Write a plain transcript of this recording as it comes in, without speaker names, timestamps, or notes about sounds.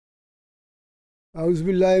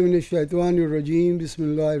Auzubillahi minash shaitanir rajim.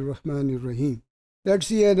 Bismillahir rahmanir rahim. Let's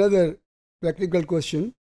see another practical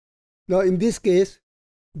question. Now, in this case,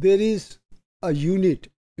 there is a unit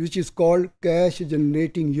which is called cash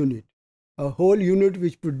generating unit, a whole unit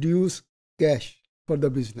which produces cash for the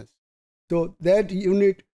business. So that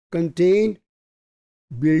unit contained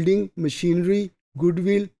building, machinery,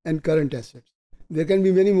 goodwill, and current assets. There can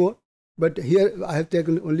be many more, but here I have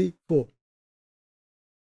taken only 4.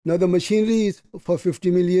 Now the machinery is for 50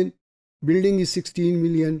 million, building is 16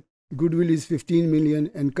 million, goodwill is 15 million,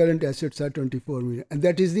 and current assets are 24 million. And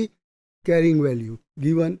that is the carrying value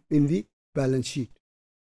given in the balance sheet.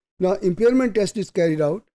 Now impairment test is carried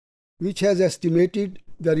out, which has estimated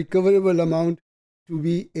the recoverable amount to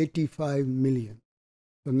be 85 million.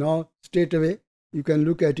 So now straight away you can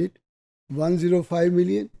look at it, 105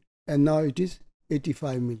 million, and now it is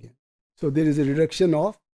 85 million. So there is a reduction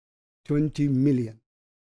of 20 million.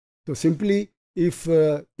 So simply, if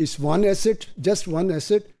it's one asset, just one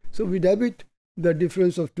asset, so we debit the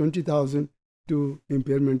difference of 20,000 to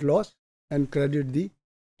impairment loss and credit the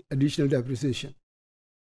additional depreciation.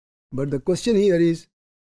 But the question here is,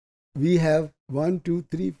 we have 1, 2,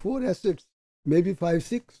 3, 4 assets, maybe 5,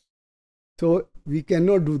 6. So we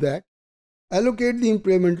cannot do that. Allocate the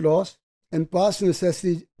impairment loss and pass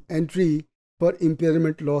necessary entry for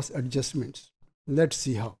impairment loss adjustments. Let's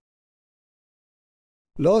see how.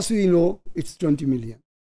 Loss we know it's 20 million.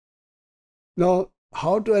 Now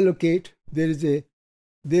how to allocate? There is a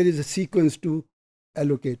sequence to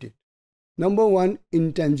allocate it. Number 1,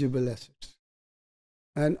 intangible assets.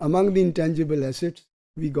 And among the intangible assets,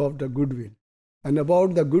 we got the goodwill. And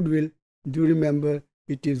about the goodwill, do remember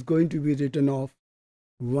it is going to be written off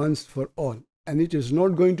once for all, and it is not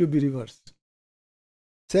going to be reversed.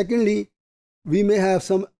 Secondly, we may have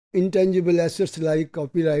some intangible assets like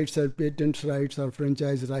copyrights or patent rights or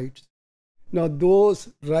franchise rights. Now those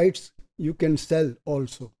rights you can sell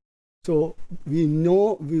also. So we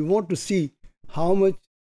want to see how much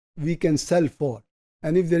we can sell for.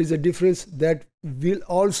 And if there is a difference, that will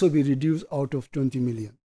also be reduced out of 20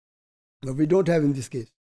 million. But we don't have in this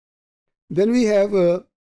case. Then we have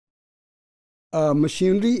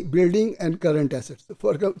machinery, building, and current assets.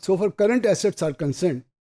 So for current assets are concerned,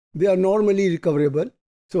 they are normally recoverable.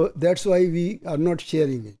 So that's why we are not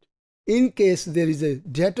sharing it. In case there is a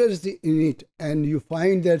debtors in it and you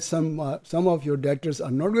find that some of your debtors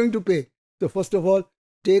are not going to pay, so first of all,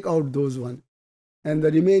 take out those ones and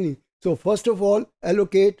the remaining. So first of all,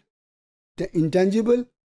 allocate the intangible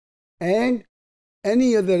and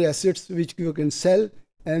any other assets which you can sell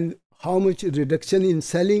and how much reduction in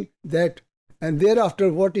selling that, and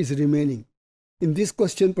thereafter what is remaining. In this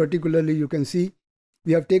question particularly, you can see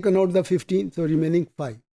we have taken out the 15, so remaining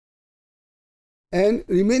 5. And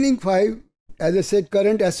remaining 5, as I said,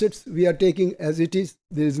 current assets we are taking as it is,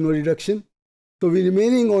 there is no reduction. So we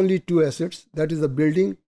remaining only 2 assets, that is the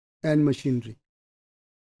building and machinery.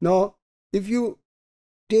 Now, if you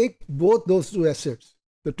take both those 2 assets,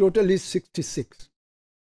 the total is 66.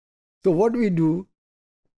 So what we do,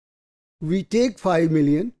 we take 5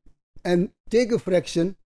 million and take a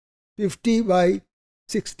fraction 50 by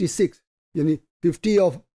 66, 50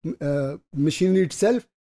 of machinery itself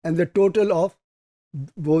and the total of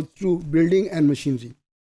both through building and machinery.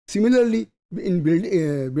 Similarly, in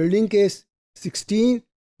building case, 16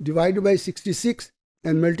 divided by 66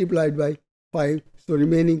 and multiplied by 5, so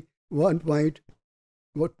remaining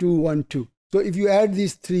 1.212. So if you add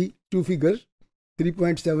these two figures,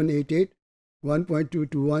 3.788,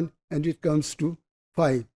 1.221, and it comes to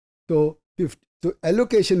 5. So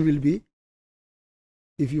allocation will be,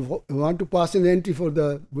 if you want to pass an entry for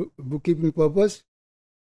the bookkeeping purpose,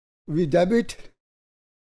 we debit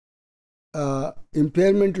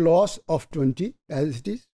impairment loss of 20 as it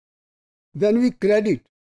is. Then we credit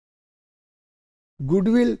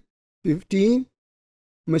goodwill 15,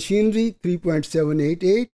 machinery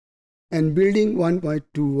 3.788, and building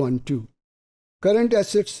 1.212. Current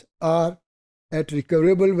assets are at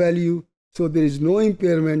recoverable value, so there is no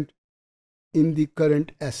impairment in the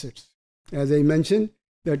current assets. As I mentioned,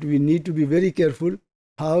 that we need to be very careful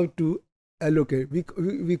how to allocate.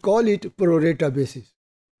 We call it pro rata basis.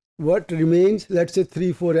 What remains, let's say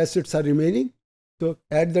 3-4 assets are remaining. So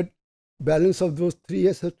add the balance of those 3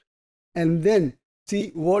 assets and then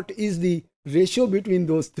see what is the ratio between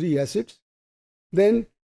those 3 assets. Then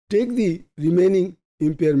take the remaining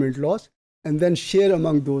impairment loss and then share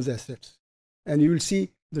among those assets. And you will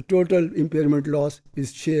see the total impairment loss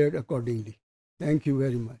is shared accordingly. Thank you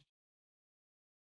very much.